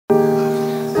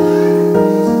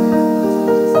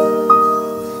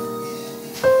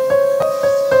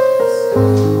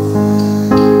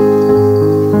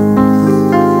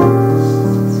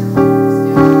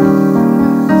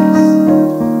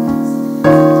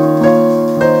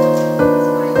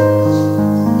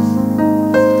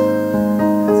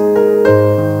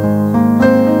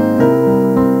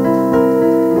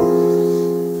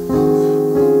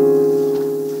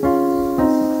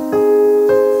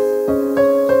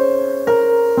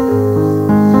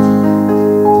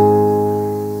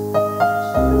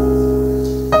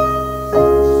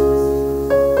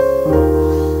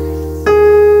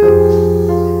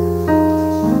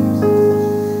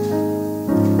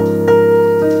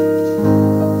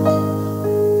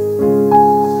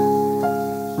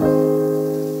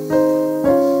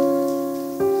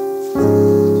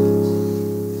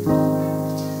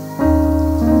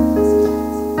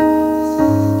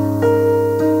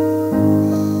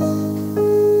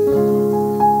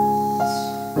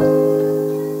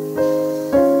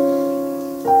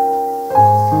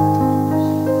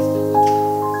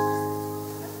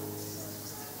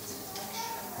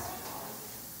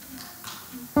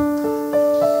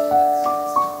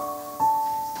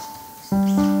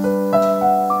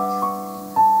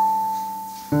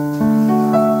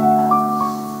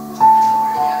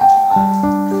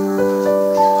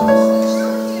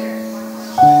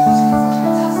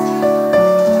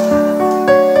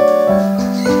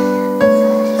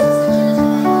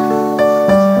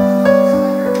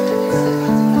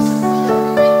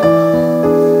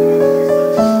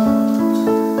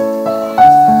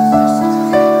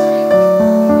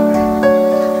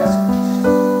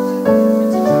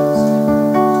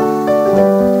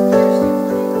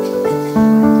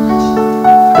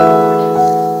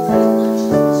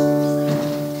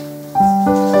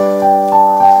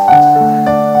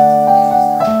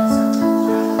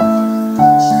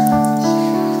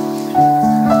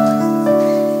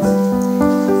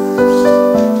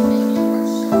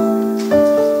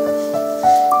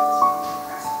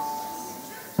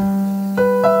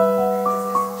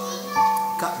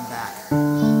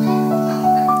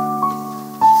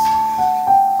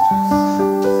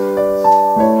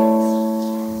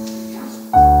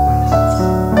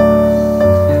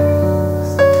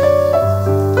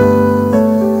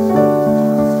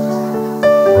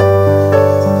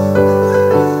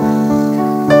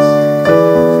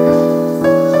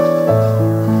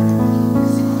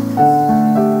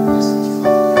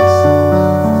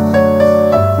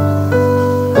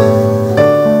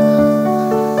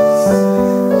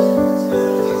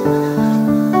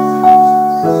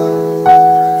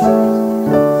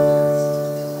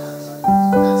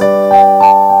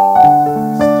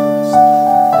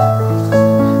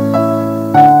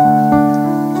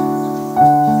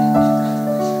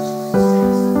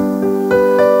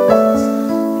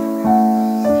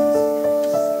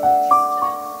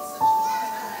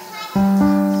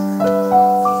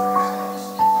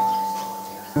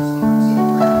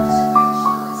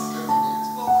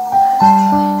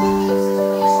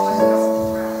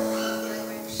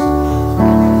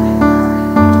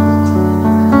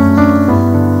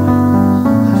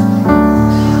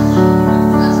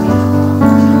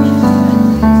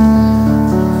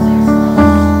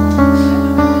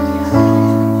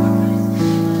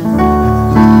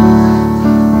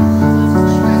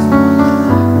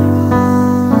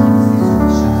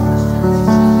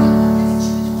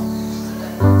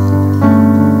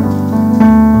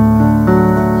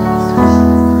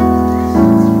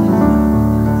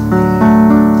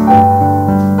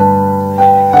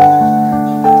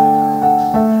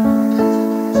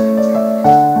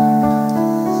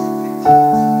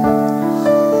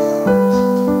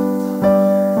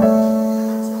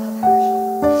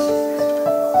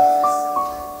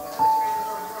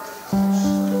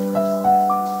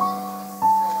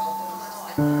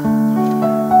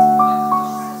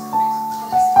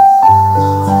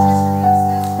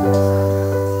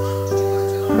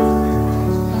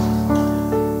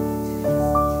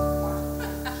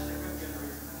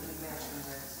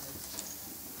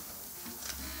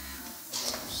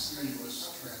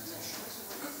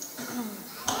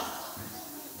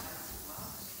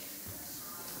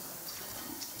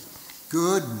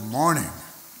Good morning.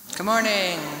 Good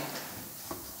morning.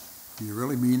 Do you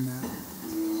really mean that?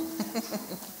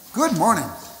 Good morning.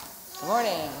 Good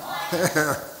morning.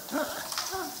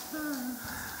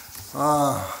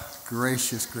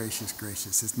 Gracious, gracious,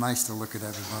 gracious. It's nice to look at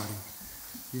everybody.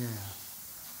 Yeah.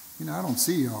 You know, I don't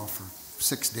see y'all for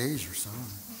 6 days or so,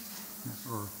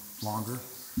 or longer.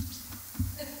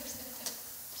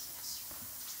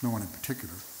 No one in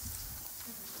particular.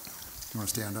 Do you want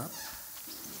to stand up?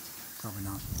 Probably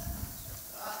not.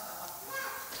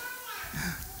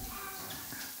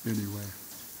 Anyway,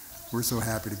 we're so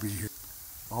happy to be here.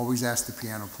 Always ask the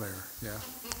piano player. Yeah.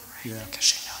 Yeah. Because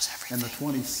she knows everything. And the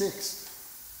 26th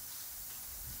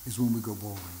is when we go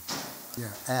bowling. Yeah,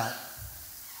 at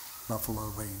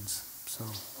Buffalo Lanes. So,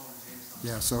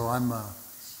 yeah. So I'm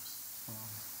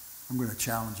going to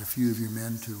challenge a few of you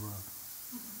men to a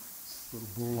little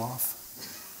bowl off.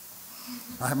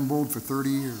 I haven't bowled for 30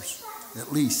 years,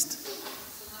 at least.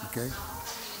 Okay?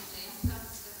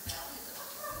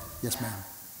 Yes, ma'am.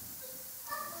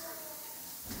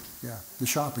 Yeah, the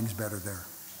shopping's better there.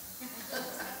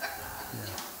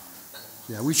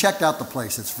 Yeah, we checked out the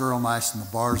place. It's real nice, and the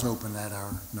bar's open that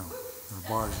hour. No, the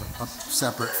bar's up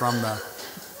separate from the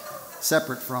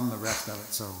rest of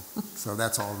it. So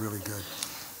that's all really good.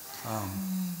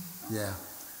 Yeah.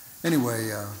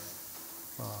 Anyway,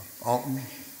 Alton,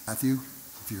 Matthew,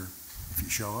 if you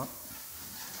show up,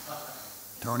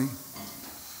 Tony,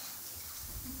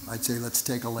 I'd say let's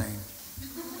take a lane.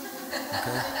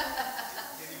 Okay.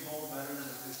 Can you bowl better than a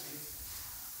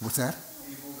 50? What's that?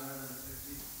 Can you bowl better than a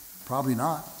 50? Probably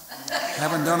not.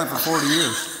 Haven't done it for 40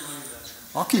 years.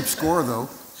 I'll keep score, though.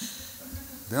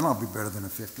 Then I'll be better than a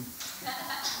 50.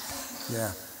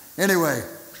 Yeah. Anyway,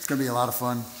 it's going to be a lot of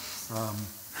fun.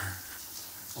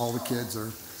 All the kids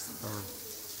are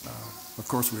of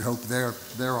course, we hope they're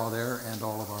all there, and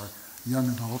all of our young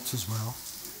adults as well.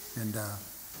 And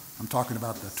I'm talking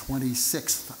about the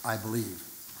 26th, I believe.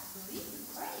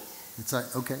 It's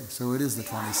okay, so it is the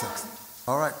 26th.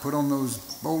 All right, put on those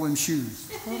bowling shoes.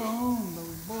 Put on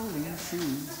those bowling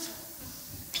shoes.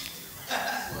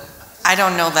 I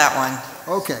don't know that one.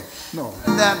 Okay, no.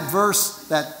 That verse,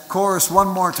 that chorus one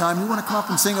more time. You want to come up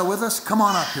and sing it with us? Come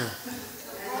on up here.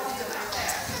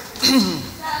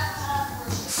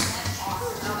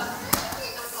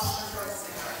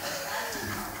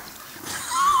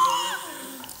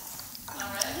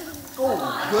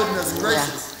 Oh, goodness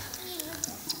gracious.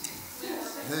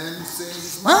 Then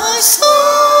sings My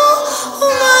soul,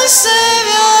 my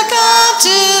Savior, come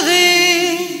to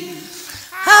thee.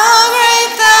 How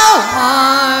great thou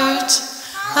art,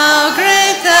 how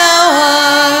great thou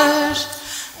art.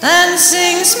 Then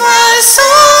sings my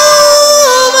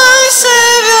soul, my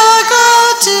Savior,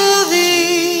 come to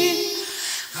thee.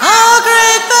 How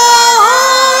great thou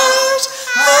art,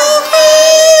 how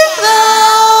great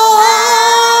thou art.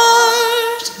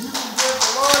 Give the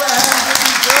Lord a hand,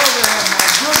 give him glory, my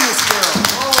goodness, girl.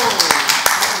 Oh,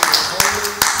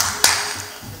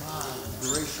 my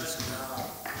gracious God.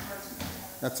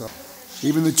 That's all.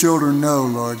 Even the children know,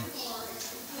 Lord.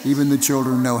 Even the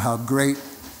children know how great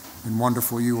and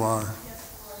wonderful you are.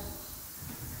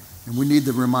 And we need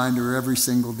the reminder every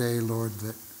single day, Lord,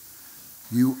 that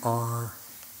you are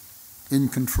in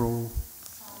control,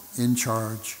 in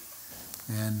charge,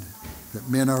 and that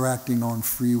men are acting on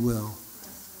free will,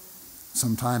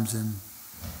 sometimes in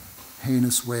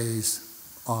heinous ways,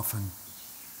 often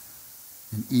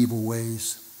in evil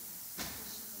ways,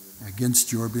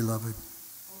 against your beloved.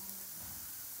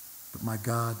 But my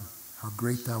God, how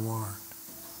great thou art.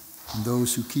 And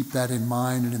those who keep that in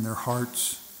mind and in their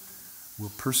hearts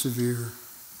will persevere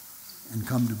and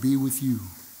come to be with you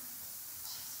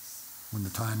when the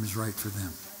time is right for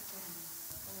them.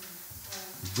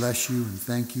 We bless you and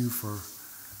thank you for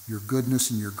your goodness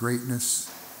and your greatness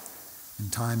in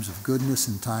times of goodness,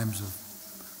 in times of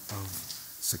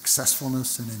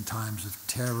successfulness, and in times of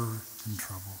terror and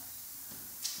trouble.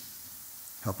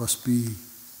 Help us be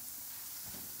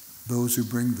those who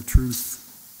bring the truth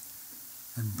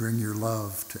and bring your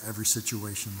love to every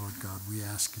situation, Lord God. We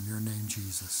ask in your name,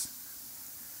 Jesus.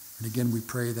 And again, we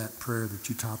pray that prayer that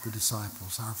you taught the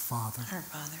disciples. Our Father, Our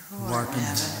Father, who art in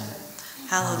heaven,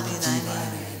 hallowed be thy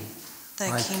name.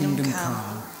 Thy kingdom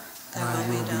come, thy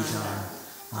will be done,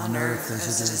 on earth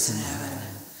as it is in heaven.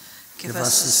 Give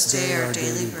us this day our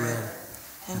daily bread,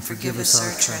 and forgive us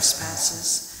our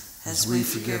trespasses, as we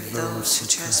forgive those who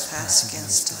trespass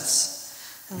against us.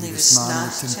 And lead us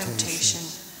not into temptation,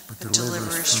 but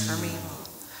deliver us from evil.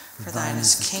 For thine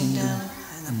is the kingdom,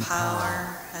 and the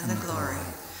power, and the glory,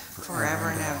 forever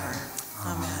and ever.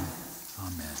 Amen.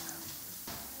 Amen.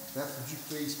 Beth, would you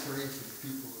please pray for the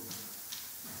people of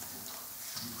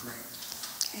Ukraine?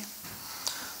 Okay.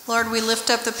 Lord, we lift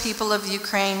up the people of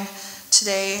Ukraine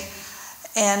today,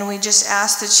 and we just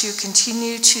ask that you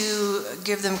continue to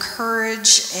give them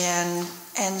courage and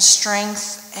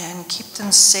strength and keep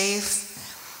them safe,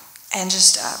 and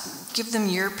just give them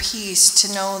your peace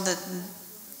to know that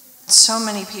so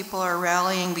many people are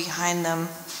rallying behind them,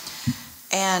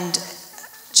 and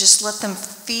just let them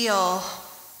feel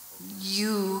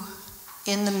you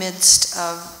in the midst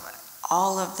of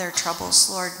all of their troubles,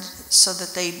 Lord, so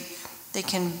that they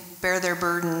can bear their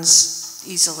burdens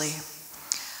easily.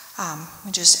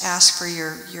 We just ask for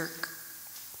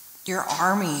your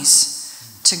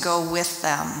armies to go with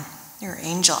them, your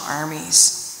angel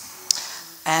armies,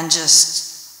 and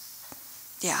just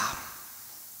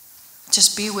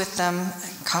be with them,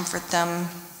 comfort them,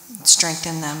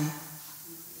 strengthen them.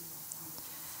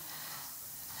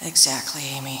 Exactly,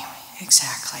 Amy.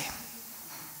 Exactly.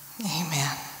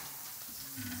 Amen.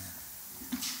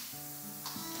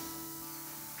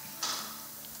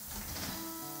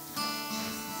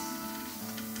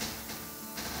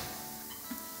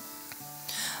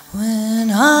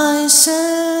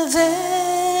 survey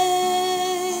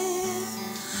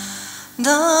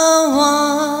the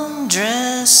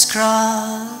wondrous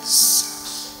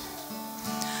cross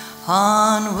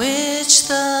on which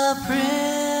the Prince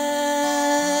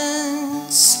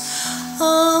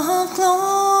of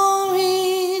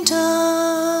Glory died,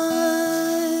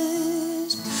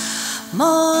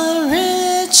 my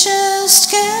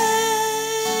richest gain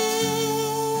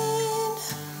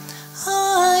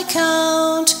I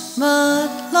count but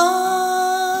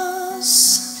loss,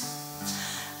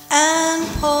 and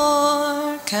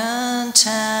pour contempt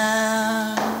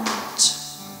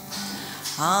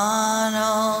on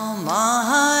all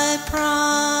my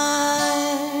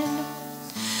pride.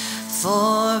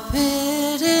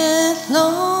 Forbid it,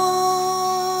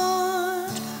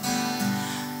 Lord,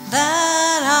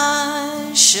 that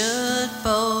I should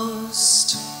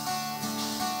boast,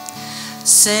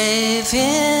 save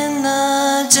in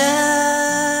the death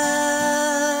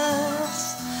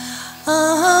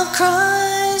of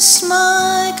Christ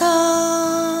my God.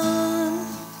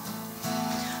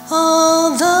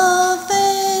 All the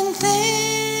vain things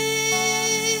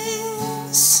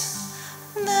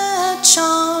that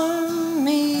charm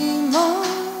me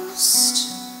most,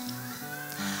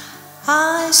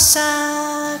 I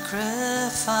sacrifice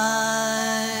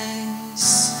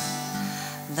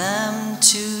them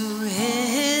to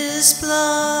His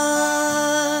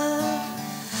blood.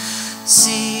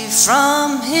 See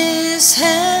from His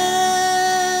head,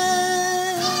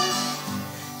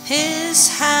 His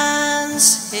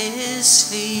hands, His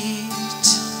feet,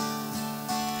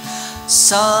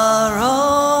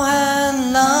 sorrow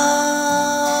and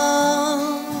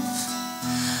love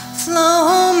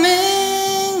flow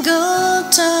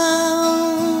mingled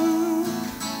down.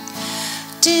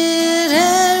 Did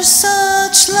e'er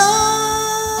such love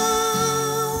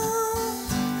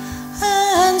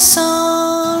and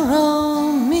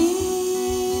sorrow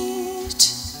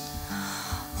meet,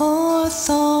 or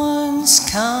thorns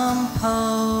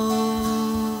compose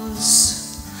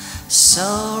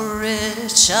so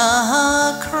rich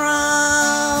a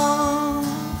crown?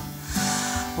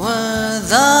 Were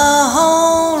the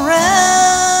whole realm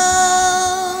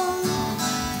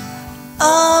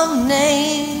of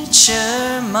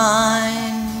nature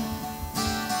mine,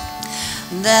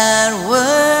 that were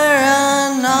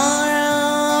an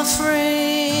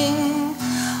offering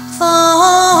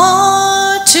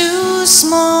far too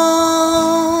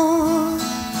small.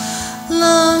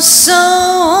 Love so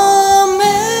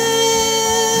amazing,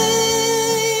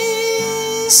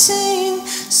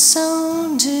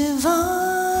 so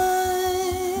divine,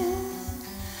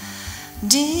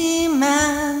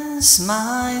 demands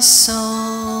my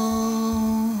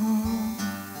soul,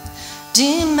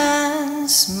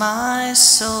 demands my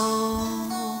soul.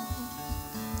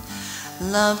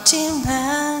 Love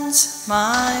demands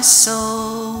my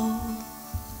soul,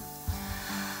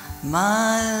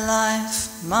 my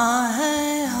life,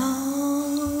 my all.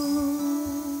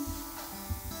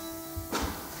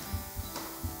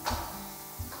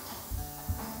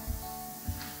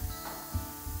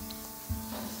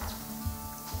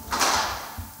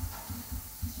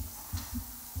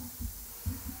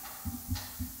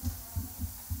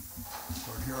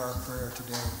 Lord, hear our prayer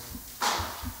today.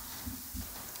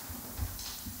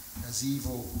 As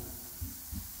evil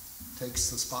takes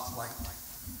the spotlight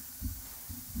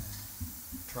and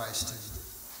tries to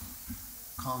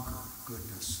conquer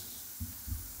goodness,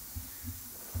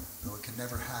 though it can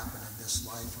never happen in this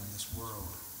life, in this world,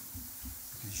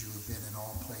 because you have been in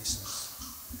all places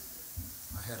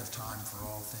ahead of time for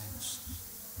all things.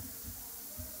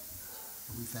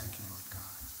 And we thank you, Lord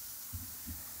God.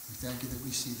 We thank you that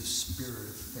we see the spirit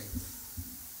of faith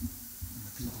in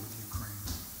the people of Ukraine,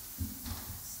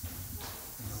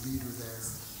 and the leader there,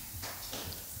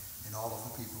 and all of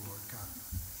the people, Lord God.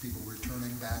 People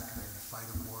returning back there to fight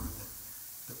a war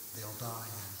that they'll die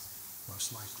in,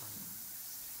 most likely.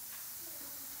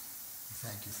 We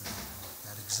thank you for that, Lord,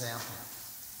 that example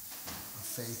of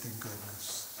faith and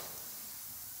goodness.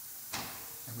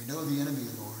 And we know the enemy,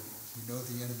 Lord. We know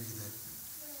the enemy that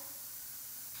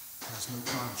has no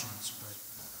conscience, but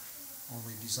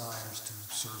only desires to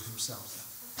serve himself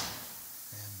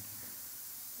and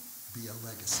be a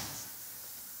legacy.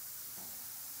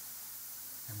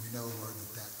 And we know, Lord,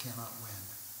 that cannot win.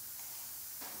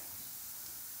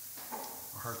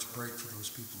 Our hearts break for those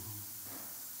people who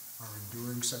are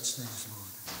enduring such things,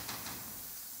 Lord,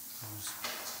 whose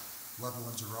loved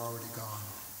ones are already gone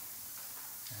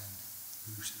and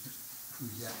who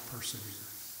yet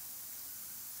persevere.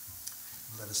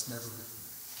 Let us never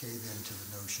cave into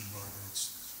the notion, Lord, that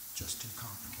it's just too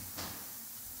complicated.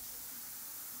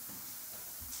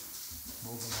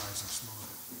 Mobilize us,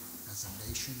 Lord, as a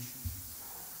nation,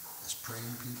 as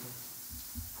praying people,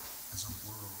 as a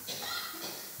world.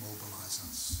 Mobilize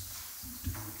us to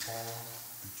do all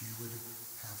that you would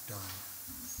have done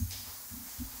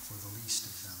for the least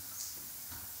of them.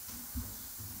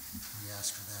 We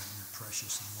ask for that in your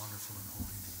precious and wonderful and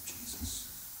holy name, Jesus.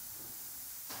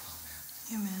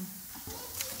 Amen. Amen.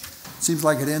 Seems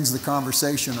like it ends the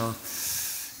conversation, or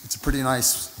it's a pretty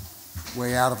nice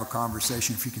way out of a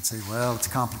conversation if you can say, well, it's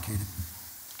complicated.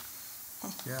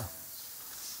 Yeah.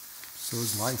 So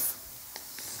is life.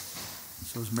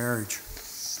 So is marriage.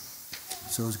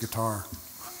 So is guitar.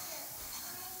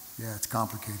 Yeah, it's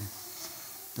complicated.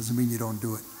 Doesn't mean you don't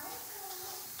do it.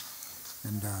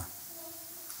 And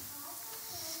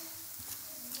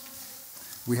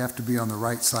we have to be on the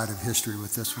right side of history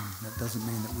with this one. That doesn't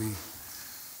mean that we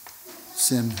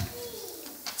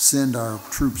send our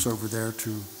troops over there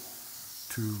to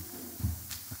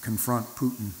confront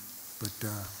Putin, but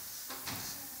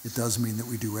it does mean that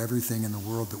we do everything in the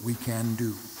world that we can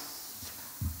do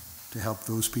to help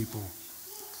those people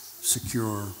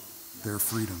secure their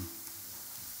freedom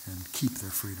and keep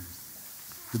their freedom.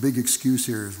 The big excuse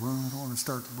here is, well, I don't want to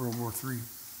start World War III.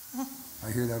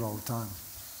 I hear that all the time.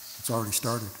 It's already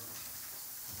started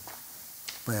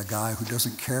by a guy who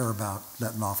doesn't care about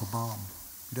letting off a bomb.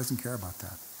 He doesn't care about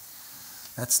that.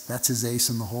 That's his ace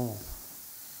in the hole.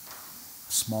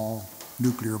 A small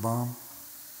nuclear bomb.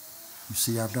 You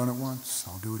see, I've done it once.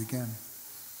 I'll do it again.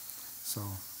 So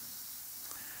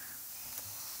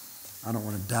I don't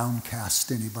want to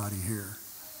downcast anybody here,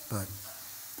 but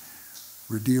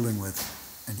we're dealing with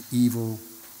an evil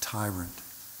tyrant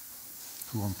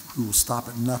who will stop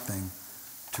at nothing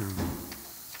to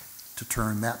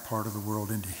turn that part of the world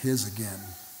into his again.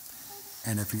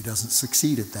 And if he doesn't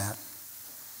succeed at that,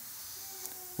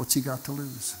 what's he got to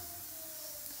lose?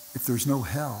 If there's no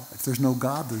hell, if there's no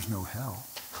God, there's no hell,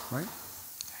 right?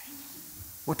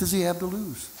 What does he have to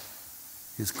lose?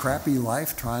 His crappy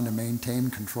life trying to maintain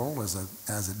control as a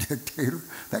dictator?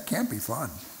 That can't be fun.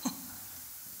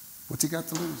 What's he got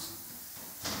to lose?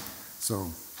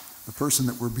 So the person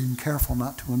that we're being careful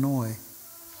not to annoy,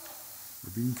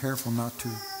 we're being careful not to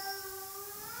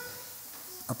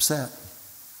upset,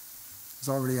 is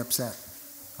already upset,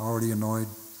 already annoyed,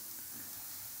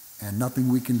 and nothing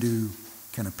we can do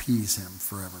can appease him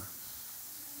forever.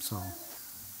 So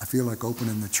I feel like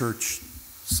opening the church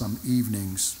some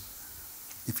evenings.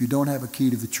 If you don't have a key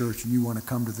to the church and you want to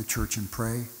come to the church and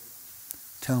pray,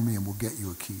 tell me and we'll get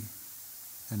you a key.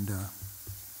 And I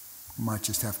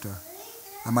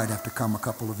might have to come a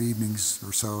couple of evenings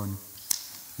or so and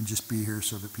just be here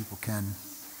so that people can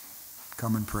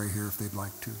come and pray here if they'd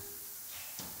like to.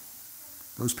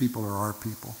 Those people are our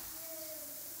people.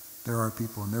 They're our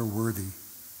people and they're worthy.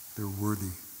 They're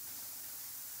worthy.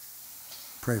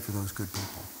 Pray for those good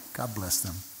people. God bless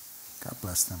them. God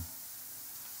bless them.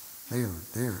 They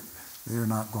are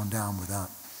not going down without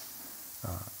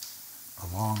a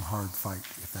long, hard fight,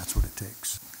 if that's what it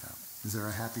takes. Is there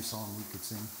a happy song we could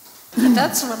sing?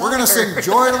 That's what We're going to sing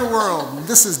Joy to the World. And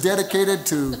this is dedicated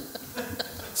to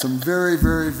some very,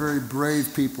 very, very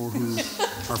brave people who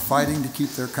are fighting to keep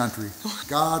their country.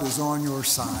 God is on your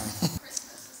side.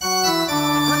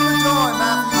 Bring your joy,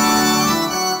 Matthew.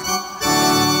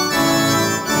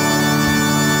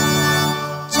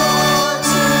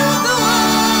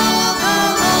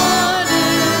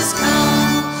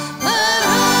 La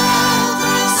la la la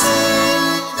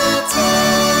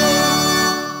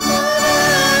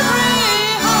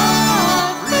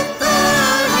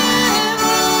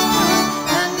la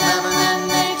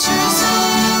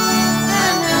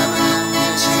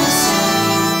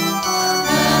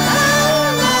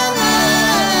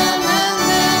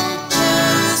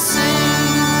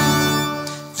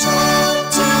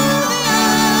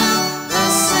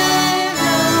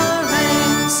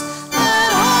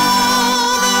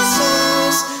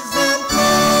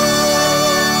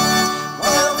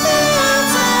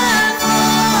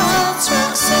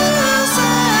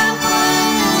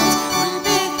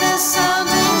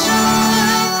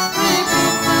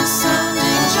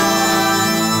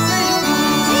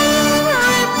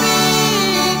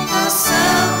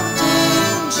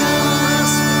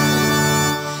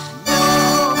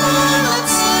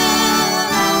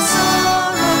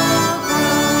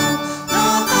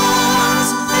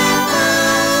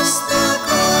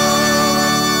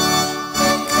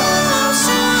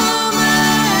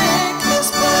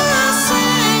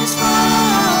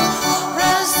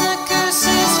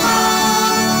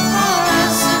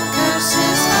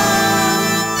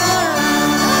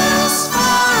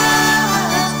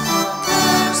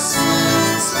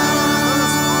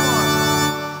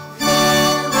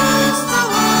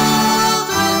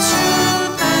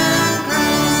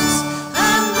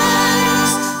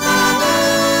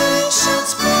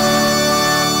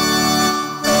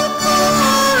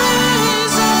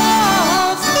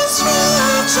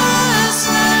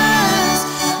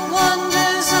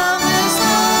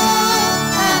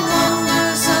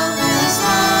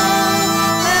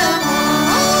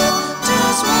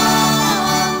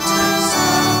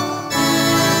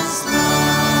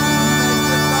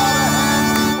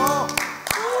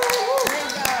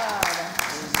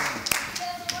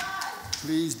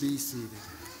seated.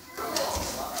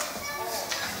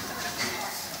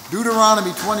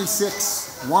 Deuteronomy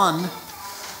 26:1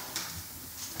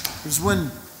 is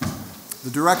when the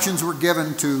directions were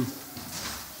given to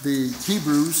the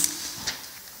Hebrews,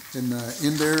 and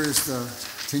in there is the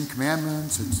Ten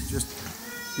Commandments. It's just,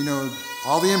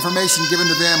 all the information given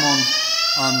to them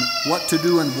on what to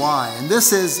do and why. And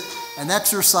this is an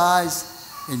exercise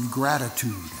in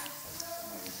gratitude.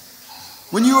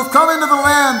 When you have come into the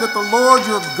land that the Lord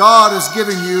your God is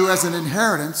giving you as an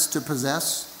inheritance to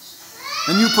possess,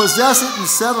 and you possess it and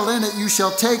settle in it, you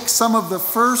shall take some of the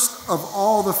first of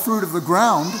all the fruit of the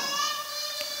ground,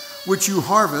 which you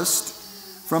harvest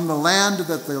from the land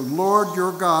that the Lord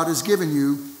your God is giving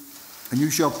you, and you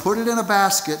shall put it in a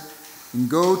basket and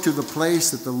go to the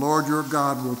place that the Lord your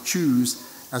God will choose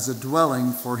as a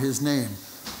dwelling for his name.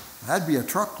 That'd be a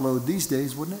truckload these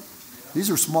days, wouldn't it? These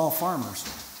are small farmers.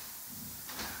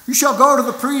 You shall go to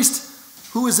the priest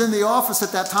who is in the office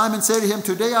at that time and say to him,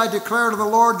 today I declare to the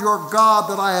Lord your God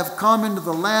that I have come into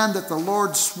the land that the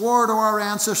Lord swore to our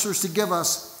ancestors to give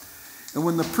us. And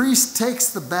when the priest takes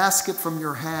the basket from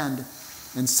your hand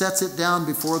and sets it down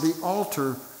before the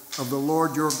altar of the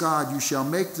Lord your God, you shall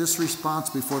make this response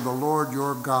before the Lord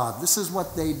your God. This is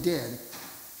what they did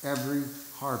every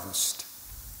harvest.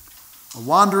 A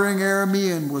wandering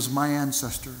Aramean was my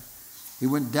ancestor. He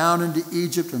went down into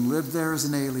Egypt and lived there as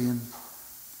an alien.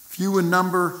 Few in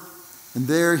number, and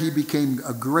there he became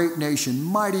a great nation,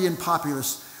 mighty and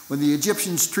populous. When the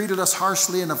Egyptians treated us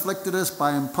harshly and afflicted us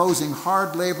by imposing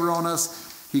hard labor on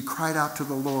us, he cried out to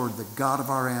the Lord, the God of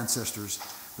our ancestors.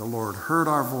 The Lord heard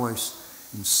our voice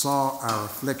and saw our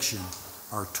affliction,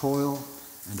 our toil,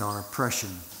 and our oppression.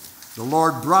 The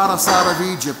Lord brought us out of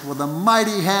Egypt with a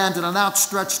mighty hand and an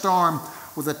outstretched arm,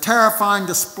 with a terrifying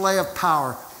display of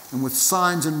power, and with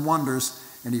signs and wonders,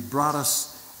 and he brought us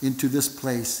into this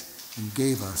place and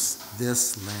gave us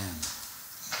this land,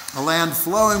 a land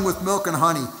flowing with milk and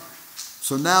honey.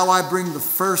 So now I bring the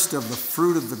first of the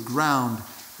fruit of the ground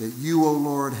that you, O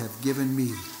Lord, have given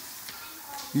me.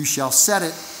 You shall set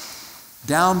it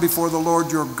down before the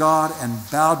Lord your God and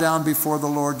bow down before the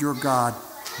Lord your God.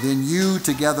 Then you,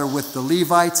 together with the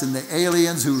Levites and the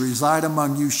aliens who reside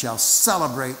among you, shall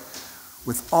celebrate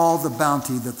with all the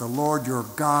bounty that the Lord your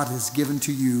God has given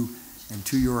to you and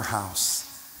to your house.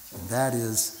 And that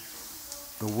is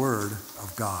the word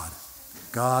of God.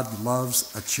 God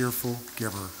loves a cheerful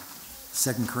giver.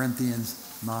 2 Corinthians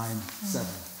 9:7.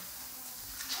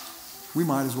 We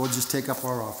might as well just take up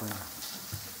our offering.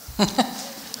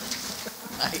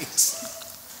 Right.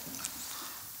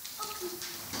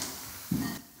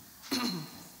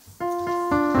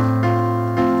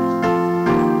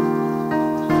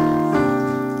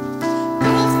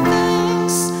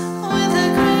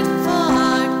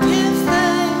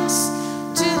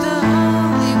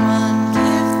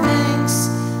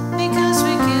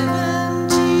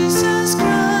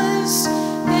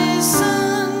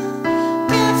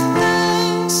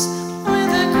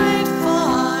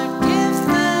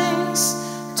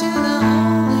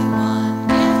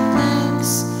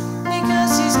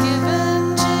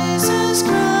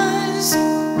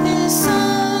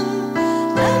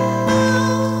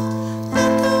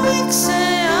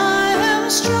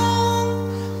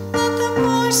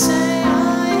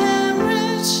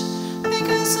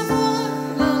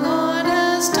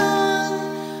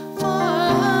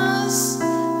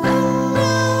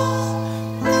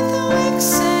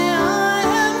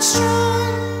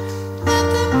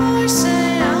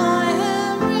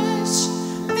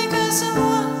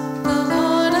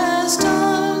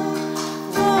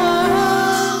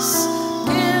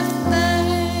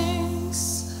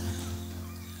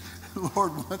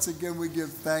 Lord, once again we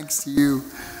give thanks to you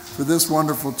for this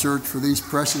wonderful church, for these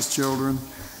precious children,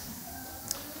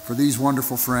 for these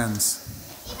wonderful friends.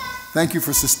 Thank you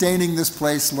for sustaining this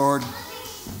place, Lord.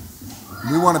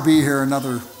 We want to be here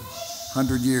another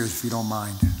 100 years, if you don't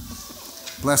mind.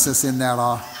 Bless us in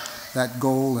that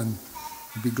goal and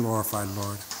be glorified,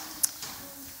 Lord.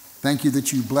 Thank you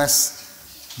that you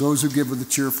bless those who give with a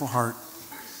cheerful heart,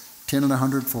 10 and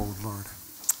 100-fold, Lord.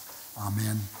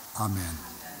 Amen. Amen.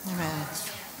 Amen.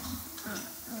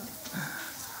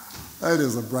 That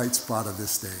is a bright spot of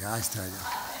this day, I tell you.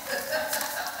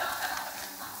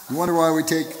 You wonder why we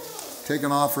take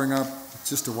an offering up? It's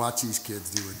just to watch these kids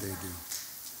do what they do.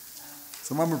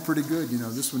 Some of them are pretty good.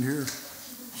 This one here,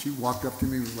 she walked up to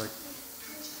me and was like,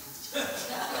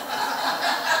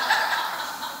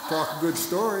 talk a good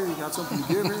story. You got something to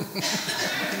give her?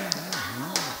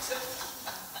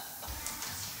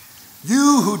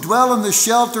 You who dwell in the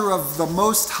shelter of the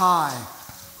Most High,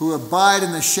 who abide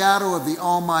in the shadow of the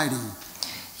Almighty.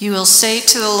 You will say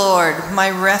to the Lord, my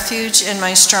refuge and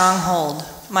my stronghold,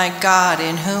 my God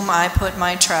in whom I put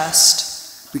my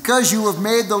trust. Because you have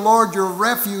made the Lord your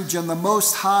refuge and the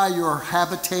Most High your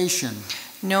habitation.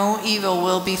 No evil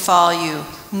will befall you,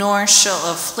 nor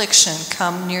shall affliction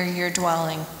come near your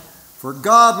dwelling. For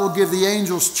God will give the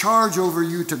angels charge over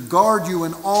you to guard you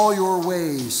in all your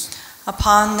ways.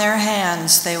 Upon their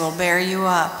hands they will bear you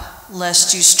up,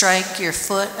 lest you strike your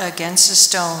foot against a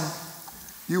stone.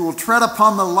 You will tread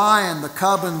upon the lion, the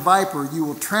cub, and viper. You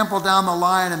will trample down the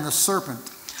lion and the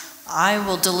serpent. I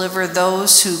will deliver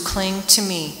those who cling to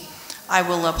me. I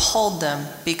will uphold them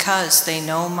because they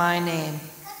know my name.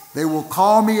 They will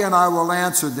call me and I will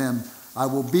answer them. I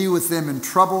will be with them in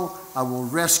trouble. I will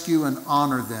rescue and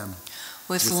honor them.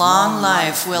 With long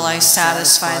life will I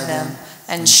satisfy them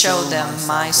and show them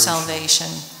my salvation.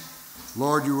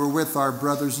 Lord, you were with our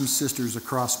brothers and sisters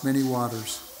across many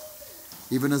waters,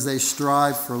 even as they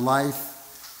strive for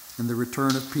life and the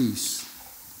return of peace.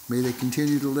 May they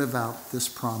continue to live out this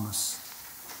promise.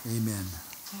 Amen.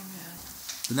 Amen.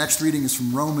 The next reading is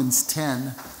from Romans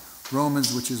 10.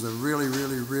 Romans, which is a really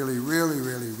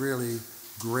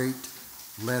great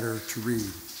letter to read,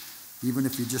 even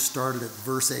if you just started at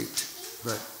verse 8.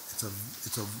 But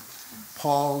it's a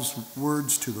Paul's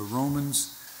words to the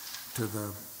Romans, to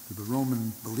the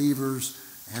Roman believers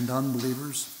and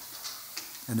unbelievers,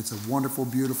 and it's a wonderful,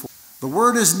 beautiful. The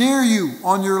word is near you,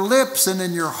 on your lips and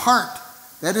in your heart.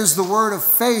 That is the word of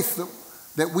faith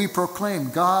that we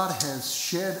proclaim. God has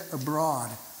shed abroad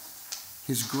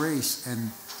his grace,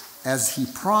 and as he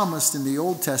promised in the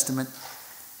Old Testament,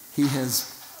 he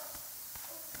has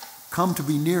come to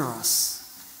be near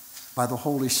us by the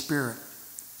Holy Spirit.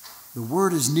 The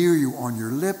word is near you, on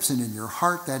your lips and in your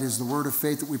heart. That is the word of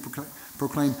faith that we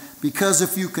proclaim. Because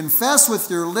if you confess with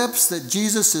your lips that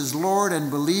Jesus is Lord and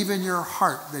believe in your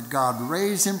heart that God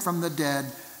raised him from the dead,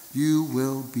 you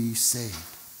will be saved.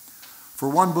 For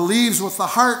one believes with the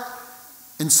heart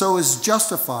and so is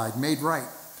justified, made right.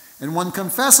 And one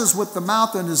confesses with the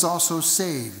mouth and is also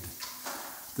saved.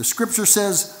 The scripture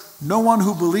says, no one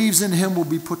who believes in him will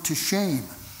be put to shame.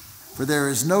 For there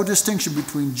is no distinction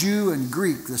between Jew and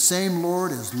Greek. The same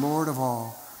Lord is Lord of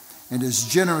all and is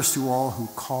generous to all who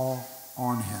call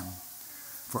on him.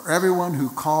 For everyone who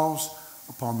calls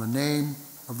upon the name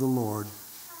of the Lord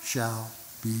shall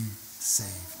be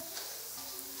saved.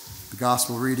 The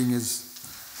gospel reading is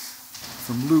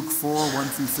from Luke 4, 1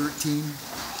 through 13.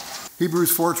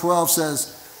 Hebrews 4:12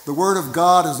 says, the word of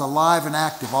God is alive and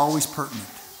active, always pertinent.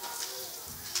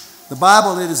 The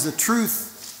Bible, it is the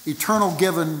truth eternal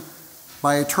given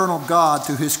by eternal God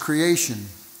to his creation.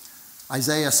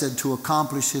 Isaiah said to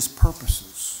accomplish his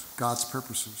purposes, God's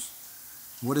purposes.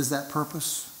 What is that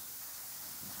purpose?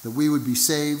 That we would be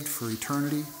saved for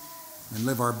eternity and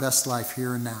live our best life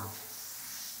here and now.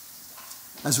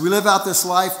 As we live out this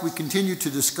life, we continue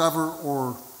to discover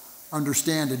or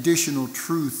understand additional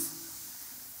truth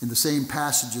in the same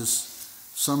passages,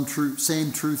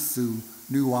 same truth through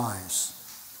new eyes.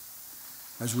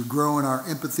 As we grow in our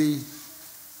empathy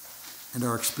and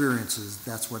our experiences,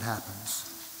 that's what happens.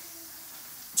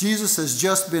 Jesus has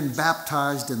just been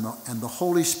baptized and the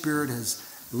Holy Spirit has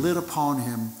lit upon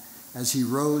him as he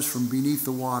rose from beneath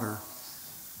the water.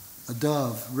 A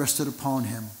dove rested upon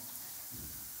him,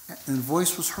 and a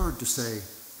voice was heard to say,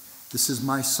 this is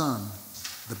my Son,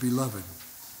 the beloved.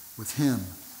 With him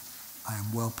I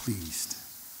am well pleased.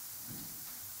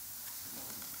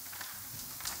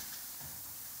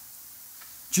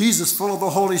 Jesus, full of the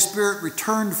Holy Spirit,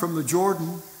 returned from the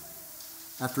Jordan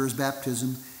after his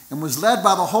baptism and was led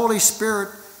by the Holy Spirit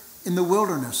in the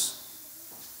wilderness,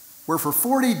 where for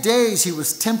 40 days he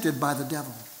was tempted by the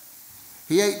devil.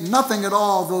 He ate nothing at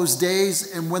all those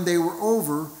days, and when they were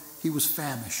over, he was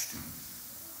famished.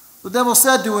 The devil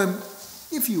said to him,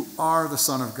 if you are the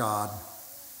Son of God,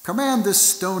 command this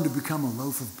stone to become a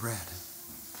loaf of bread.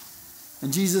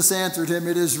 And Jesus answered him,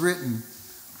 it is written,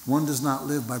 one does not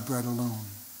live by bread alone.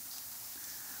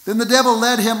 Then the devil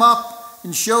led him up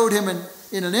and showed him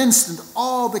in an instant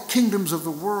all the kingdoms of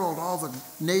the world, all the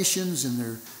nations and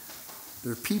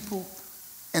their people.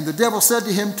 And the devil said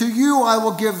to him, to you I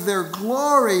will give their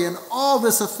glory and all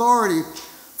this authority,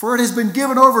 for it has been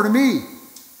given over to me,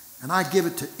 and I give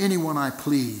it to anyone I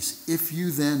please. If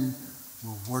you then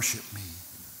will worship me,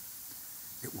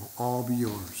 it will all be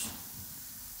yours.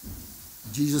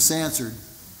 Jesus answered,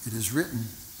 it is written,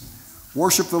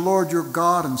 worship the Lord your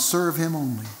God and serve him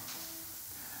only.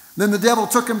 Then the devil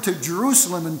took him to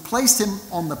Jerusalem and placed him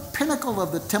on the pinnacle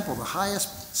of the temple, the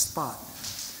highest spot,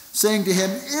 saying to him,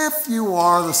 if you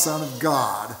are the Son of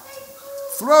God,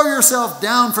 throw yourself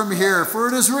down from here, for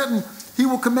it is written, He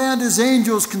will command his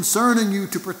angels concerning you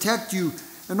to protect you,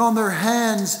 and on their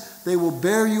hands they will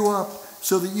bear you up,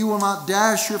 so that you will not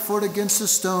dash your foot against a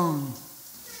stone.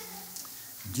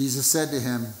 Jesus said to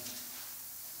him,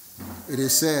 it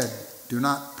is said, do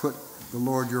not put the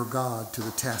Lord your God to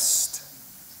the test.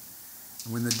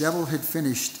 And when the devil had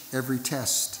finished every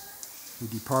test, he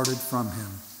departed from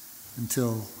him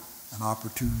until an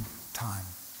opportune time.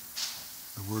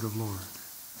 The word of Lord.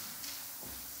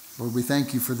 Lord, we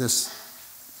thank you for this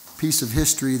piece of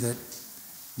history that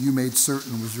you made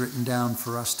certain was written down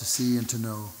for us to see and to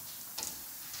know.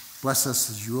 Bless us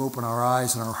as you open our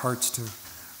eyes and our hearts to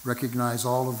recognize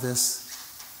all of this,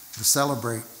 to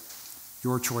celebrate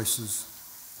your choices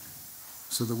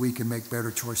so that we can make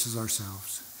better choices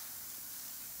ourselves.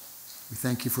 We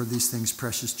thank you for these things,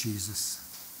 precious Jesus.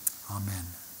 Amen.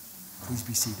 Please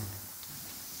be seated.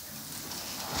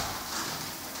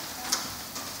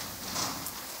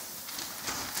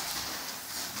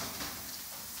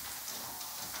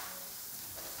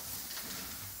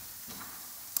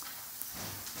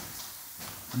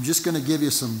 I'm just going to give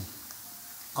you some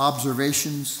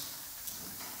observations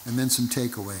and then some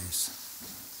takeaways.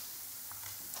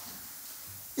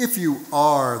 If you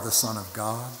are the Son of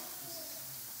God,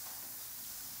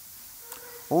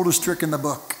 oldest trick in the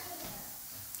book,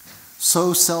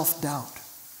 sow self-doubt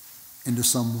into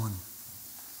someone.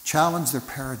 Challenge their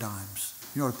paradigms.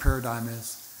 You know what a paradigm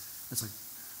is? It's like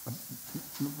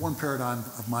one paradigm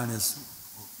of mine is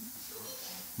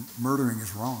murdering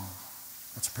is wrong.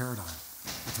 That's a paradigm.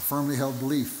 It's a firmly held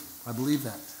belief. I believe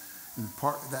that.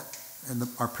 And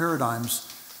our paradigms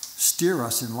steer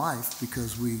us in life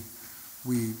because we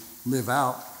live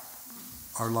out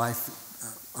our life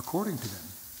according to them.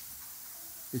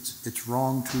 It's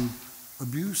wrong to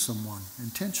abuse someone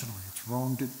intentionally. It's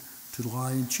wrong to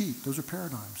lie and cheat. Those are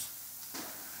paradigms.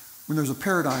 When there's a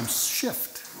paradigm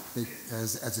shift,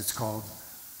 as it's called,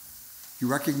 you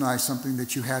recognize something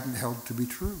that you hadn't held to be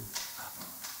true.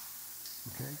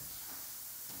 Okay?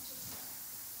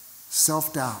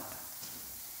 Self-doubt,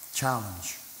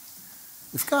 challenge.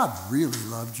 If God really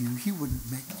loved you, he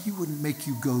wouldn't make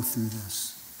you go through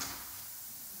this.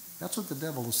 That's what the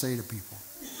devil will say to people.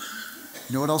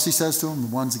 You know what else he says to them?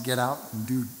 The ones that get out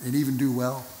and even do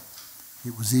well.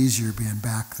 It was easier being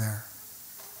back there.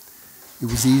 It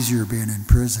was easier being in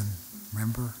prison.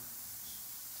 Remember?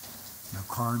 No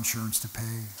car insurance to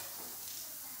pay.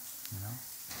 You know?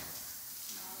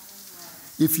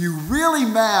 If you really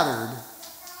mattered,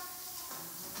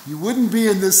 you wouldn't be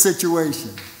in this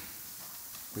situation.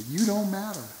 But you don't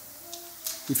matter.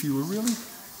 If you were really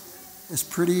as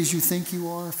pretty as you think you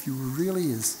are, if you were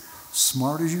really as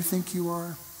smart as you think you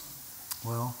are,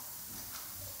 well,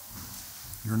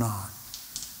 you're not.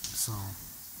 So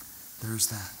there's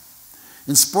that.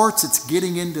 In sports, it's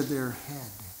getting into their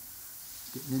head.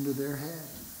 Getting into their head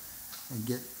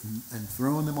and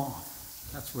throwing them off.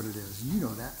 That's what it is. You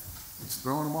know that. It's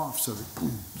throwing them off so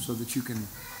that you can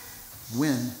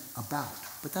win a bout.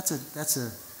 But that's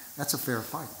a fair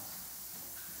fight.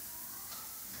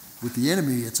 With the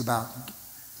enemy, it's about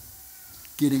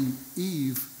getting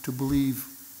Eve to believe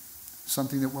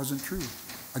something that wasn't true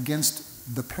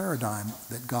against the paradigm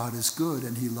that God is good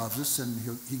and he loves us and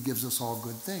he gives us all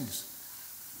good things.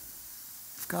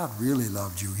 If God really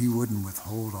loved you, he wouldn't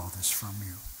withhold all this from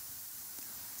you.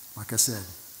 Like I said,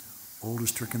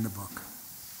 oldest trick in the book.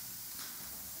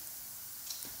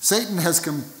 Satan has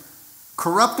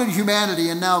corrupted humanity,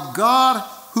 and now God,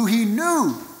 who he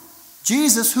knew,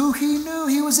 Jesus, who he knew,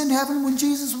 he was in heaven when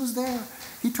Jesus was there.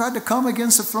 He tried to come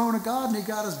against the throne of God and he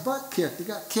got his butt kicked. He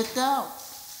got kicked out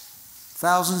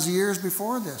thousands of years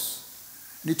before this.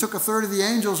 And he took a third of the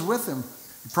angels with him.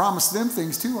 He promised them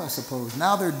things too, I suppose.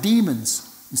 Now they're demons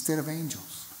instead of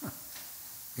angels.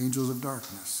 Angels of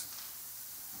darkness.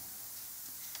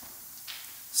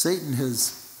 Satan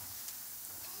has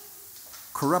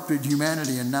corrupted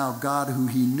humanity, and now God, who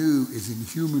he knew, is in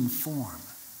human form.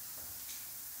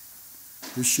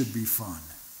 This should be fun.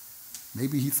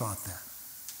 Maybe he thought that.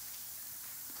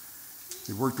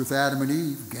 It worked with Adam and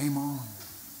Eve. Game on.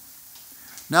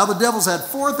 Now the devil's had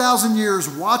 4,000 years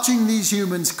watching these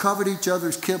humans covet each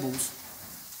other's kibbles.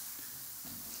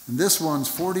 And this one's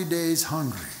 40 days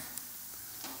hungry.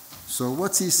 So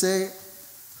what's he say?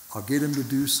 I'll get him to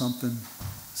do something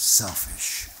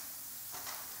selfish.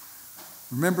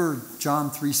 Remember John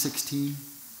 3:16?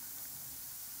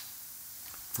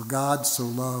 For God so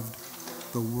loved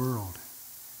the world.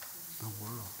 The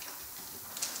world.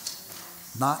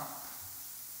 Not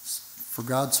for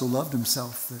God so loved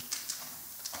himself, that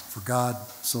for God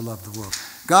so loved the world.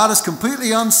 God is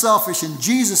completely unselfish, and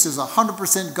Jesus is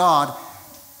 100% God,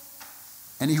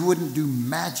 and he wouldn't do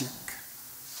magic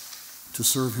to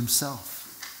serve himself.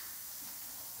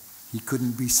 He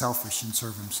couldn't be selfish and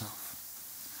serve himself.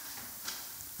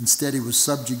 Instead, he was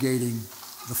subjugating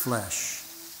the flesh.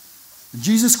 And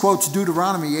Jesus quotes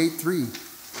Deuteronomy 8:3,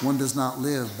 "One does not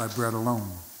live by bread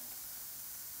alone,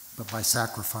 but by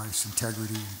sacrifice,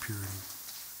 integrity, and purity."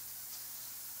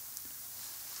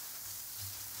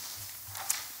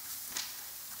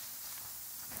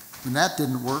 When that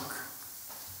didn't work,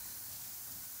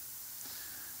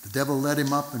 the devil led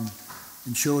him up and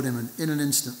showed him in an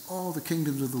instant all the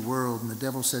kingdoms of the world. And the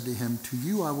devil said to him, "To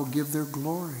you I will give their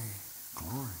glory."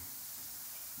 Glory.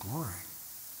 Glory.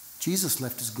 Jesus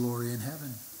left his glory in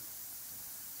heaven.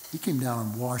 He came down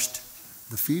and washed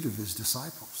the feet of his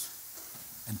disciples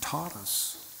and taught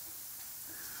us.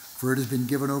 "For it has been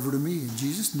given over to me." And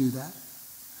Jesus knew that.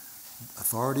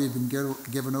 Authority had been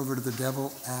given over to the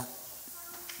devil at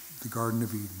the Garden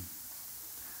of Eden.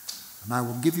 "And I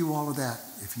will give you all of that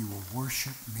if you will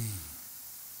worship me."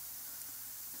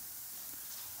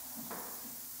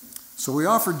 So we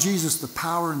offer Jesus the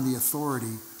power and the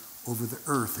authority over the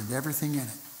earth and everything in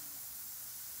it.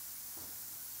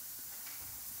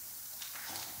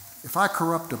 If a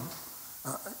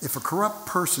corrupt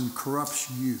person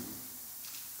corrupts you,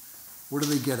 what do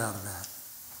they get out of that?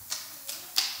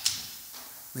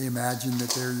 They imagine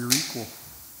that they're your equal.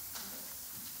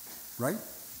 Right?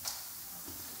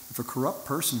 If a corrupt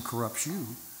person corrupts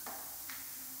you,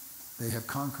 they have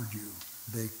conquered you.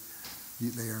 They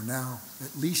are now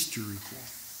at least your equal.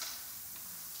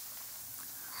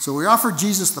 So we offer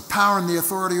Jesus the power and the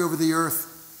authority over the earth.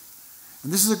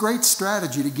 And this is a great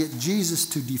strategy to get Jesus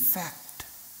to defect.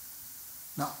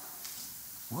 Now,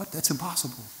 what? That's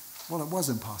impossible. Well, it was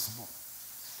impossible.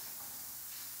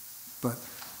 But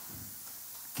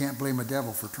can't blame a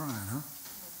devil for trying, huh?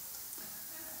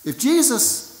 If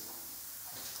Jesus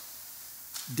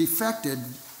defected,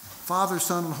 Father,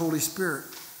 Son, and Holy Spirit,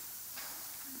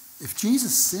 if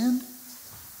Jesus sinned,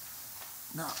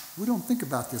 now, we don't think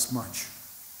about this much.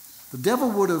 The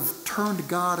devil would have turned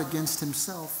God against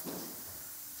himself,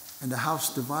 and a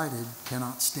house divided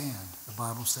cannot stand, the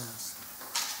Bible says.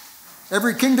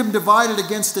 Every kingdom divided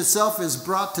against itself is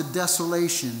brought to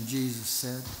desolation, Jesus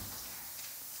said.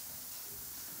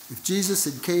 If Jesus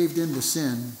had caved into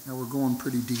sin, now we're going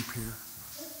pretty deep here,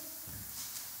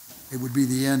 it would be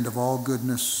the end of all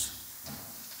goodness.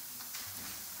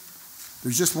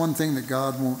 There's just one thing that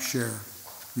God won't share.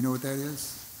 You know what that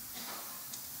is?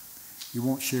 He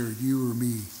won't share you or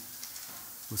me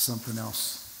with something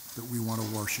else that we want to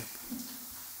worship.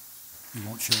 He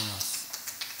won't share us.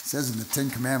 It says in the Ten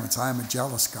Commandments, "I am a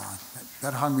jealous God."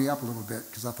 That hung me up a little bit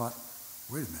because I thought,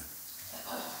 wait a minute.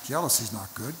 Jealousy's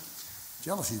not good.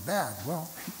 Jealousy's bad. Well,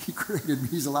 he created me.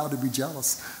 He's allowed to be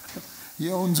jealous.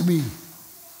 He owns me.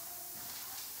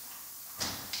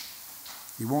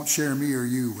 He won't share me or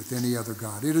you with any other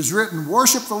God. It is written,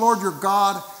 "Worship the Lord your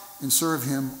God and serve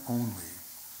him only."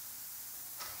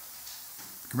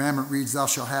 The commandment reads, "Thou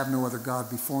shalt have no other God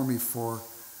before me, for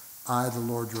I, the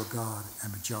Lord your God,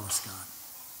 am a jealous God."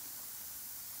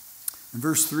 In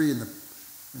verse 3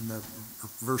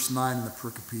 verse 9 in the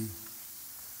pericope,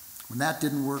 when that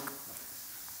didn't work,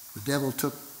 the devil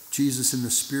took Jesus in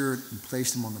the spirit and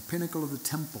placed him on the pinnacle of the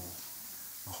temple,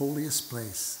 the holiest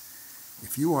place.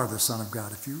 If you are the Son of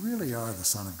God, if you really are the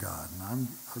Son of God, and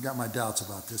I've got my doubts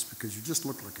about this because you just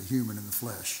look like a human in the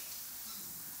flesh.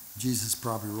 Jesus is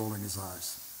probably rolling his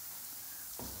eyes.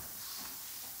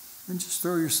 Then just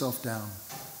throw yourself down,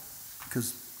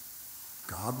 because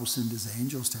God will send his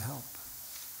angels to help.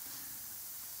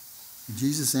 And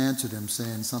Jesus answered him,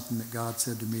 saying something that God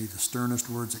said to me, the sternest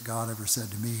words that God ever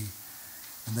said to me,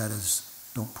 and that is,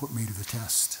 "Don't put me to the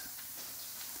test."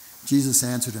 Jesus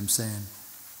answered him, saying,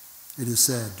 "It is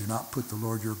said, do not put the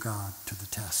Lord your God to the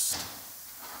test."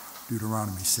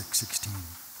 Deuteronomy 6:16.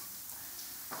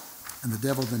 And the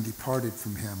devil then departed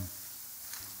from him,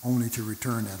 only to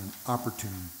return at an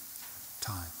opportune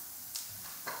time.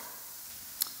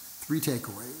 3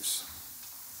 takeaways.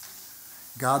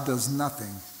 God does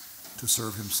nothing to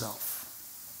serve himself.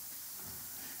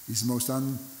 He's the most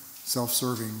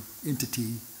unself-serving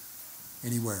entity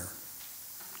anywhere.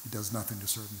 He does nothing to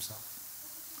serve himself.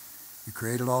 He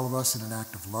created all of us in an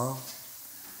act of love.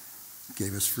 He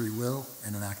gave us free will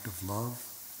in an act of love.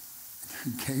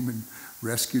 He came and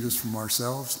rescued us from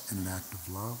ourselves in an act of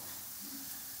love.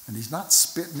 And he's not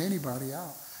spitting anybody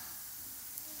out.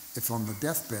 If on the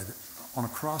deathbed, on a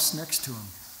cross next to him,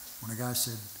 when a guy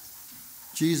said,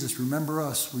 "Jesus, remember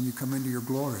us when you come into your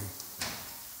glory,"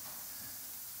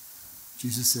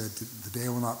 Jesus said, "The day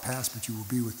will not pass, but you will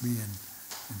be with me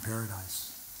in paradise."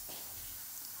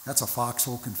 That's a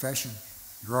foxhole confession.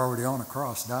 You're already on a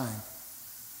cross dying.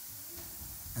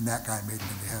 and that guy made it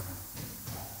into heaven.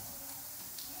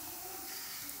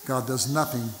 God does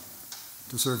nothing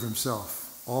to serve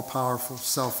himself. All-powerful,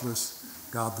 selfless,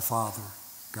 God the Father,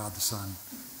 God the Son,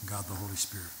 and God the Holy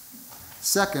Spirit.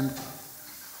 Second,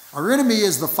 our enemy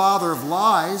is the father of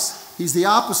lies. He's the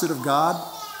opposite of God.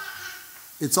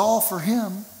 It's all for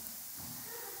him,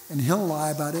 and he'll lie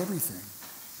about everything.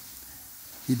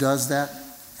 He does that,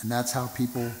 and that's how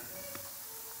people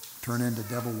turn into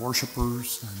devil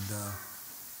worshipers and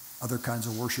other kinds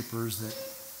of worshipers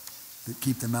that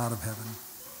keep them out of heaven.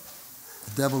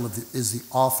 The devil is the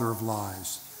author of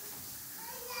lies.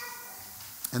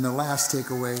 And the last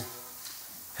takeaway,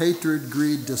 hatred,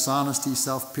 greed, dishonesty,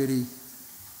 self-pity,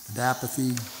 and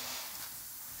apathy,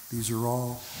 these are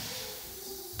all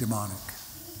demonic.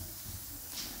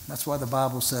 That's why the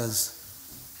Bible says,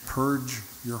 purge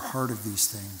your heart of these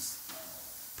things.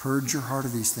 Purge your heart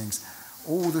of these things.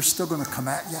 Oh, they're still going to come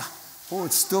at you. Oh,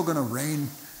 it's still going to rain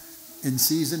in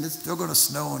season. It's still going to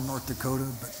snow in North Dakota.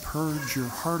 But purge your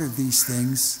heart of these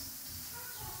things,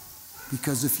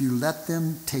 because if you let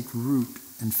them take root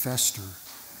and fester,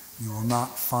 you will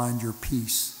not find your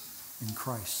peace in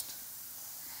Christ.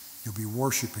 You'll be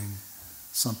worshiping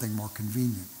something more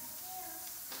convenient.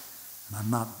 And I'm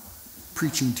not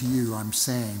preaching to you, I'm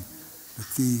saying that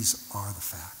these are the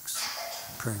facts.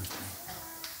 Pray with me.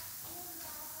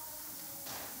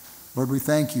 Lord, we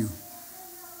thank you.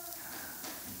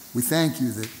 We thank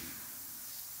you that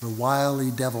the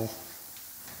wily devil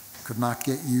could not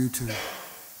get you to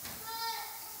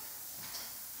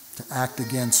act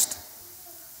against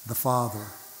the Father.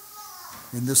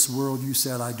 In this world, you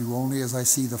said, I do only as I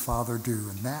see the Father do.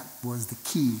 And that was the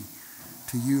key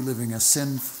to you living a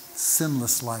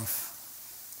sinless life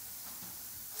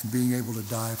and being able to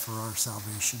die for our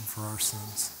salvation, for our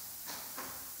sins.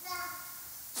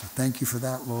 So thank you for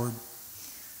that, Lord.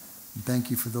 And thank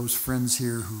you for those friends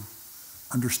here who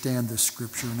understand this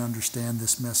scripture and understand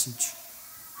this message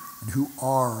and who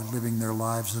are living their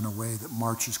lives in a way that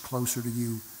marches closer to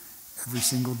you every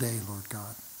single day, Lord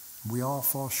God. We all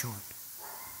fall short,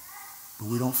 but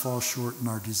we don't fall short in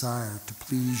our desire to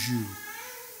please you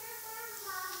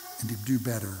and to do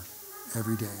better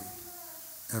every day,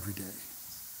 every day.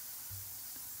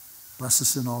 Bless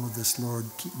us in all of this, Lord.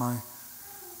 Keep my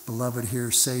beloved here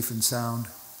safe and sound.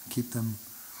 Keep them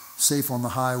safe on the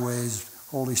highways.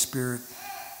 Holy Spirit,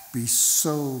 be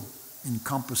so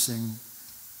encompassing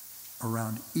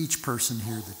around each person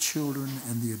here, the children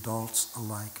and the adults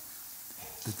alike,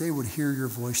 that they would hear your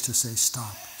voice to say,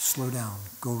 stop, slow down,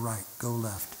 go right, go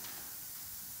left.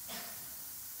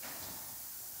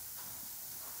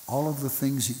 All of the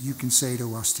things that you can say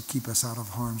to us to keep us out of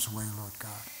harm's way, Lord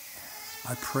God.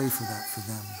 I pray for that for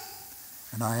them.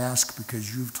 And I ask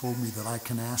because you've told me that I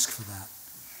can ask for that.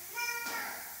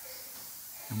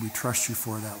 And we trust you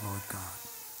for that, Lord God.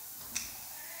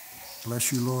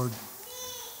 Bless you, Lord.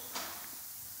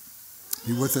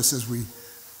 Be with us as we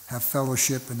have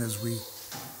fellowship and as we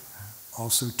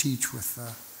also teach with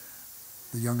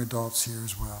the young adults here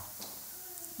as well.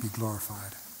 Be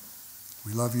glorified.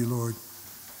 We love you, Lord,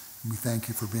 and we thank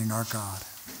you for being our God.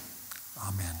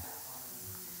 Amen.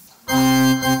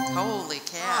 Holy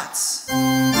cats.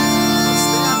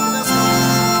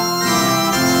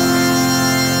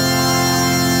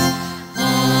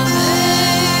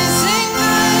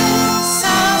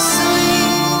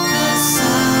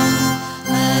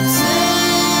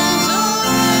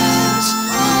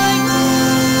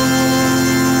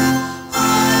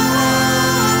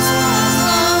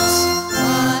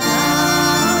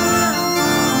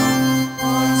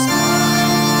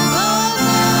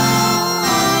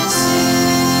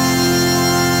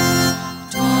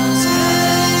 Twice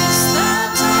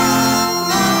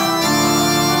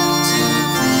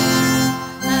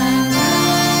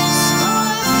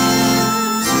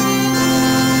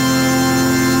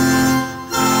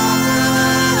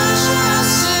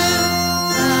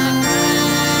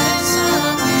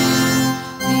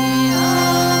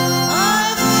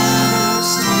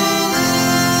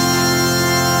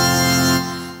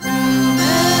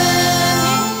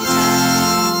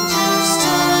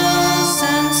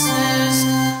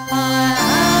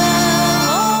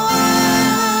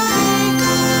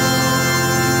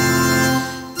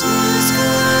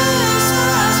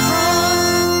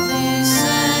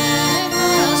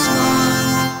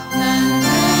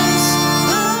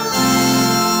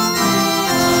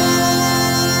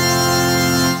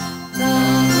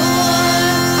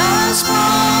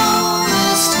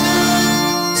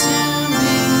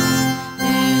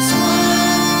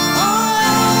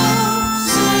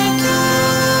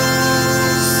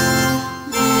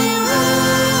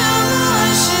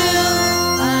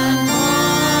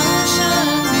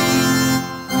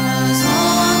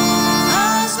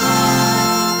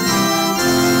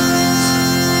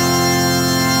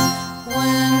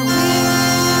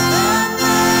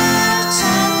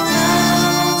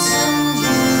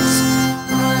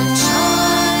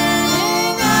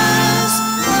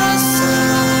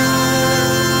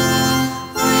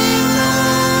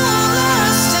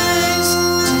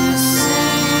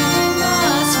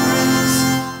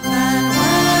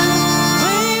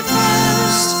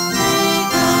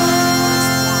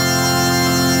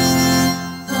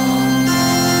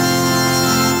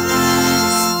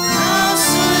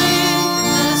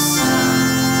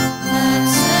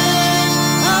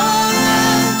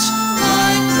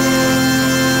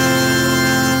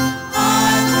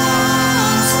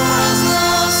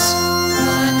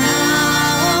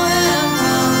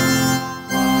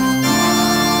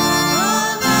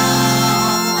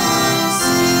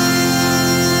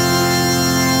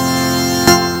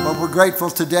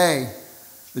grateful today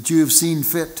that you have seen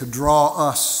fit to draw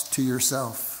us to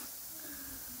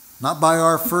yourself. Not by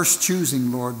our first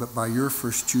choosing, Lord, but by your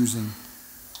first choosing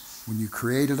when you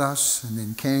created us and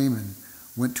then came and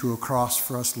went to a cross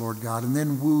for us, Lord God, and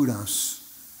then wooed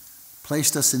us,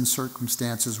 placed us in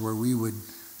circumstances where we would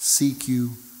seek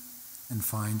you and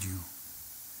find you.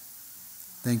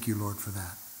 Thank you, Lord, for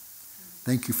that.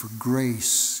 Thank you for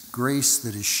grace, grace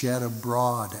that is shed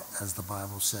abroad, as the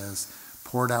Bible says,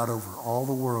 poured out over all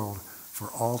the world for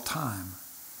all time,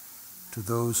 to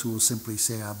those who will simply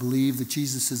say, I believe that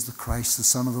Jesus is the Christ, the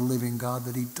Son of the living God,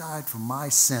 that he died for my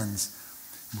sins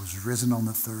and was risen on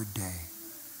the third day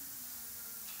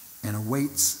and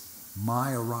awaits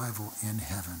my arrival in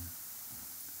heaven.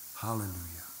 Hallelujah.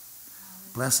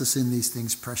 Bless us in these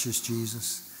things, precious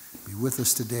Jesus. Be with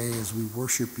us today as we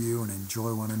worship you and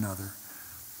enjoy one another.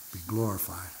 Be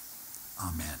glorified.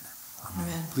 Amen. Amen.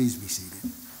 Amen. Please be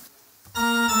seated.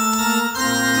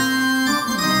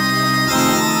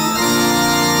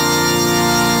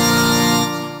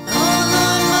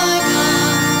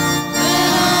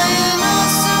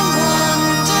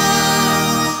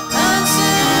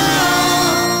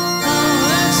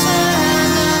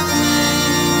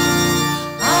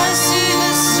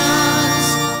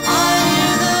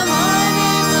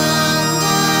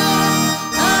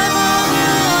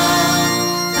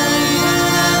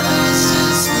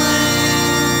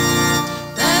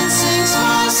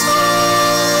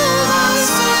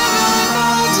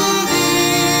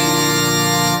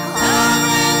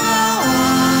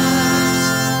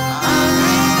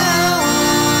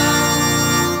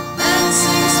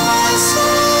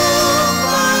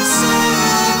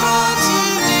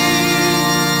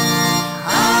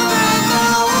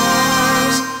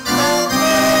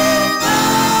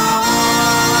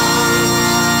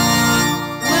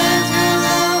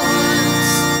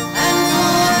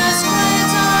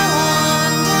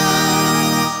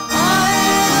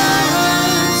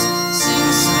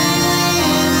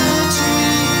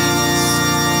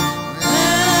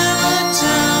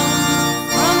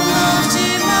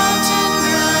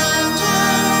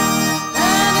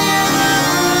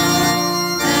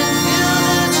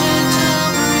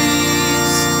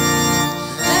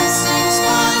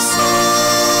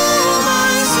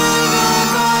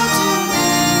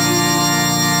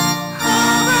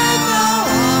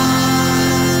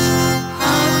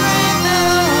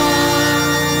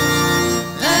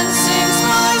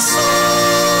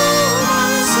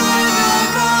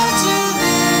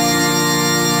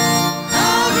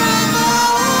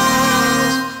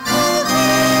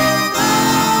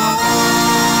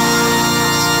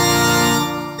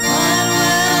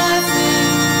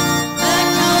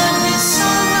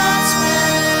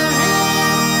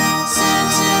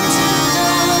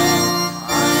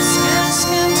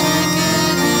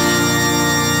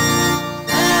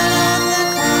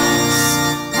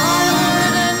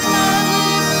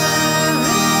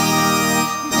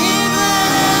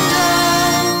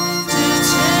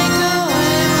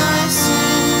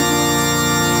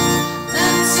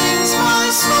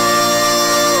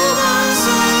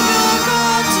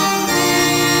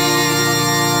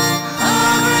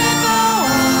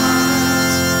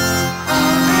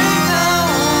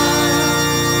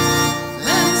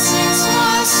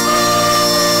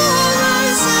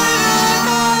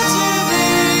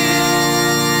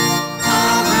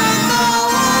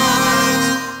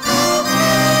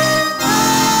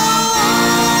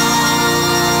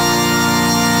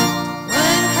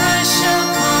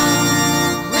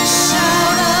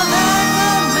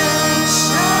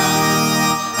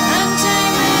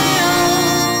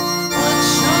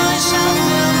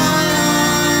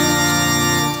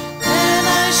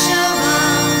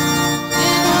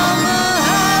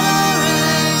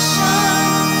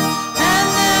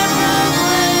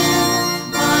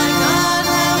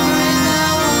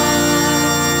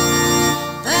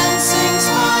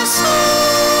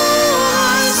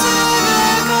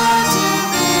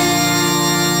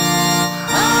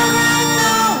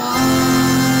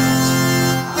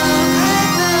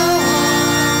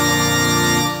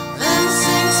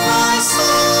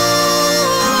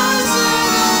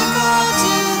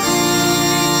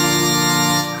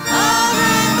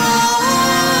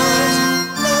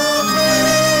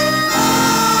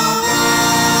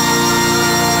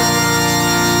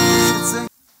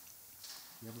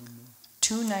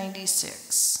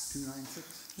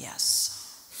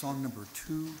 Yes. Song number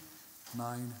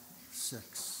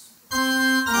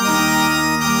 296.